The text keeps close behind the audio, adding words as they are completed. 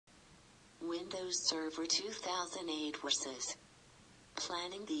Windows Server 2008 WSUS.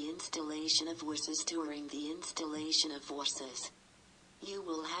 Planning the installation of WSUS. During the installation of WSUS, you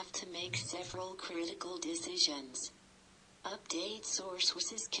will have to make several critical decisions. Update source.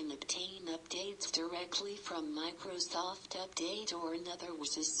 WSUS can obtain updates directly from Microsoft Update or another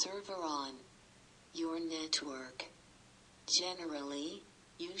WSUS server on your network. Generally,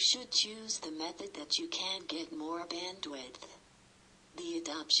 you should choose the method that you can get more bandwidth. The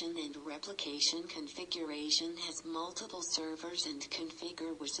adoption and replication configuration has multiple servers and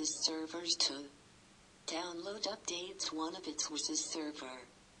configure WSUS servers to download updates one of its WSUS server.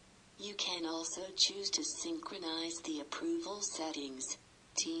 You can also choose to synchronize the approval settings,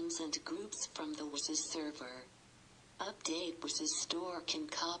 teams and groups from the WSUS server. Update. WSUS Store can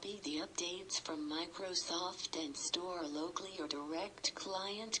copy the updates from Microsoft and store locally or direct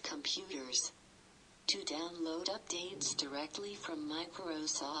client computers. To download updates directly from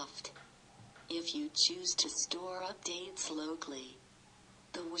Microsoft. If you choose to store updates locally,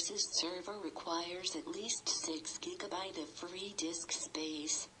 the WSUS server requires at least 6 GB of free disk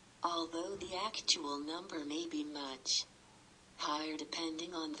space, although the actual number may be much higher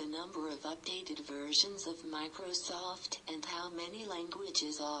depending on the number of updated versions of Microsoft and how many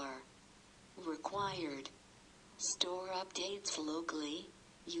languages are required. Store updates locally.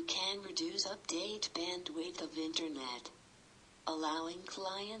 You can reduce update bandwidth of Internet, allowing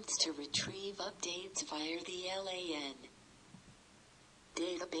clients to retrieve updates via the LAN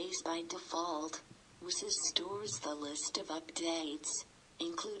database. By default, WSUS stores the list of updates,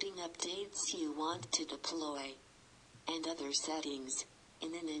 including updates you want to deploy, and other settings,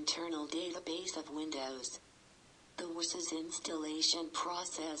 in an internal database of Windows. The WSUS installation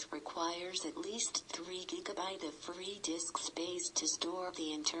process requires at least 3 GB of free disk space to store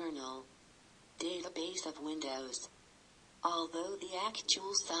the internal database of Windows, although the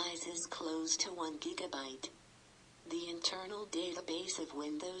actual size is close to 1 GB. The internal database of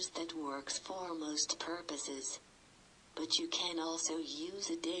Windows that works for most purposes. But you can also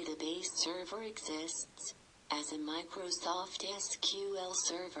use a database server exists as a Microsoft SQL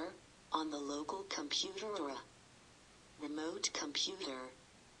server on the local computer or a remote computer.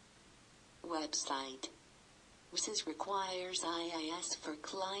 Website. WSUS requires IIS for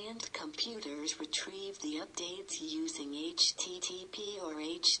client computers. Retrieve the updates using HTTP or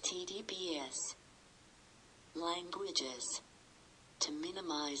HTTPS. Languages. To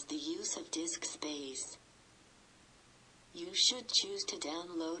minimize the use of disk space, you should choose to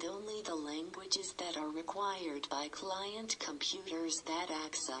download only the languages that are required by client computers that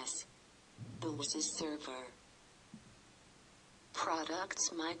access the WSUS server. Products.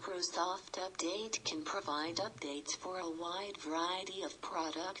 Microsoft Update can provide updates for a wide variety of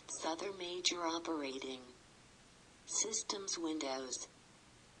products. Other major operating systems. Windows.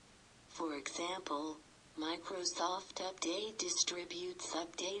 For example, Microsoft Update distributes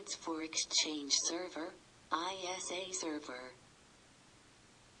updates for Exchange Server, ISA Server,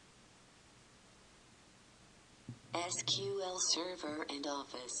 SQL Server and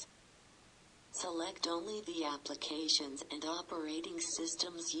Office. Select only the applications and operating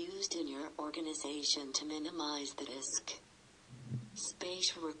systems used in your organization to minimize the disk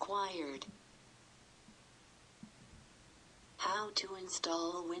space required. How to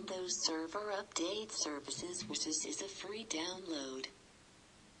install Windows Server Update Services. WSUS is a free download.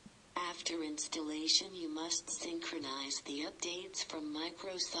 After installation, you must synchronize the updates from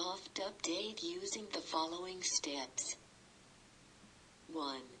Microsoft Update using the following steps.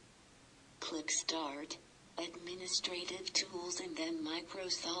 1. Click Start, Administrative Tools and then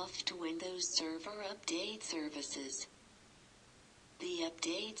Microsoft Windows Server Update Services. The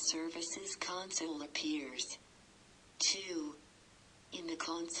Update Services console appears. 2. In the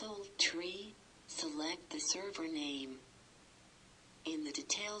console tree, select the server name. In the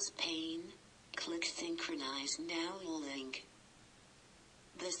Details pane, click Synchronize Now link.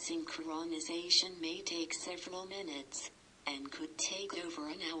 The synchronization may take several minutes, and could take over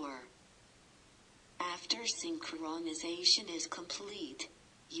an hour. After synchronization is complete,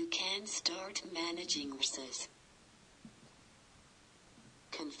 you can start managing WSUS.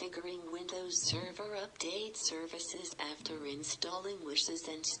 Configuring Windows Server Update Services. After installing WSUS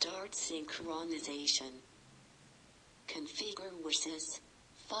and start synchronization. Configure WSUS.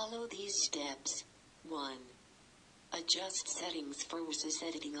 Follow these steps. 1. Adjust settings for WSUS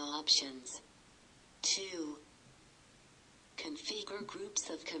editing options. 2. Configure groups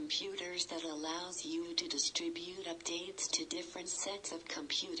of computers that allows you to distribute updates to different sets of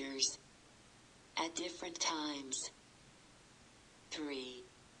computers at different times. 3.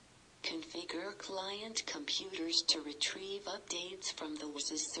 Configure client computers to retrieve updates from the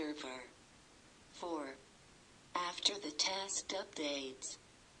WSUS server. 4. After the test updates.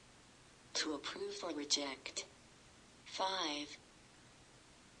 To approve or reject. 5.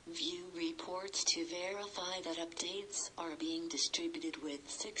 View reports to verify that updates are being distributed with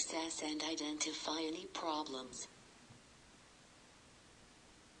success and identify any problems.